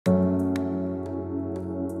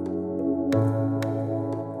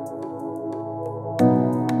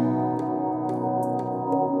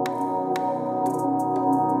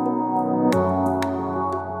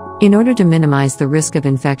In order to minimize the risk of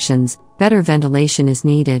infections, better ventilation is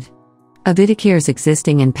needed. Avidicare's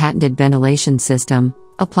existing and patented ventilation system,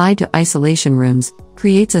 applied to isolation rooms,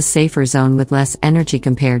 creates a safer zone with less energy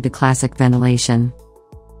compared to classic ventilation.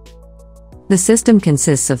 The system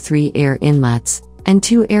consists of 3 air inlets and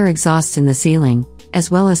 2 air exhausts in the ceiling,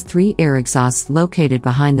 as well as 3 air exhausts located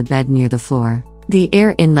behind the bed near the floor. The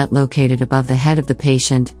air inlet located above the head of the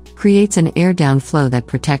patient creates an air downflow that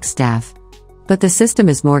protects staff. But the system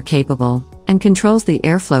is more capable and controls the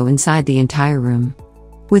airflow inside the entire room.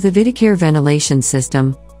 With Avidicare ventilation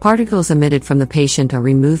system, particles emitted from the patient are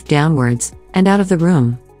removed downwards and out of the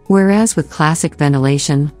room, whereas with classic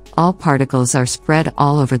ventilation, all particles are spread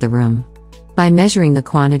all over the room. By measuring the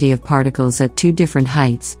quantity of particles at 2 different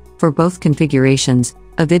heights, for both configurations,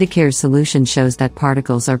 Avidicare's solution shows that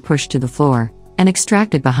particles are pushed to the floor and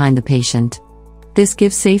extracted behind the patient. This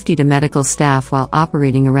gives safety to medical staff while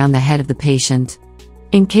operating around the head of the patient.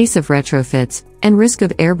 In case of retrofits, and risk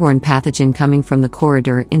of airborne pathogen coming from the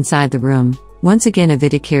corridor inside the room, once again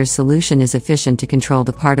Avidicare's solution is efficient to control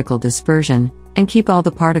the particle dispersion and keep all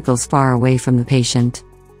the particles far away from the patient.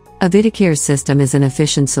 Avidicare's system is an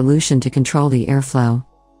efficient solution to control the airflow.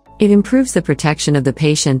 It improves the protection of the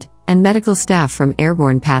patient and medical staff from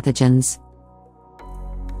airborne pathogens.